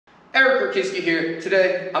Erik Rokisky here.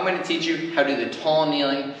 Today, I'm going to teach you how to do the tall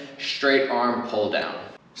kneeling straight arm pull down.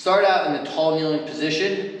 Start out in the tall kneeling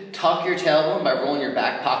position. Tuck your tailbone by rolling your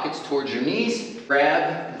back pockets towards your knees.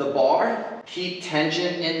 Grab the bar. Keep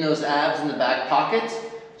tension in those abs in the back pockets.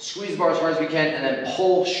 Squeeze the bar as hard as we can and then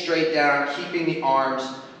pull straight down, keeping the arms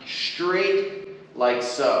straight like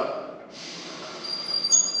so.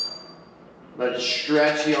 Let it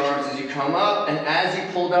stretch the arms as you come up, and as you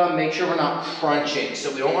pull down, make sure we're not crunching.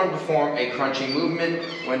 So we don't want to perform a crunching movement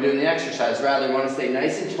when doing the exercise. Rather, we want to stay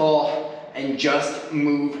nice and tall and just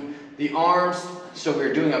move the arms. So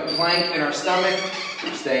we're doing a plank in our stomach,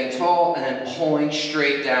 staying tall, and then pulling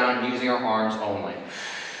straight down using our arms only.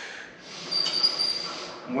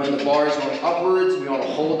 When the bar is going upwards, we want to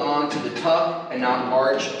hold on to the tuck and not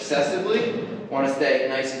arch excessively. We want to stay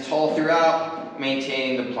nice and tall throughout,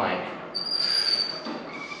 maintaining the plank.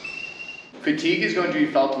 Fatigue is going to be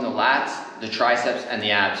felt in the lats, the triceps, and the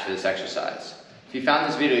abs for this exercise. If you found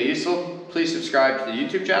this video useful, please subscribe to the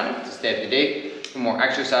YouTube channel to stay up to date for more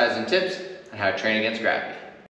exercise and tips on how to train against gravity.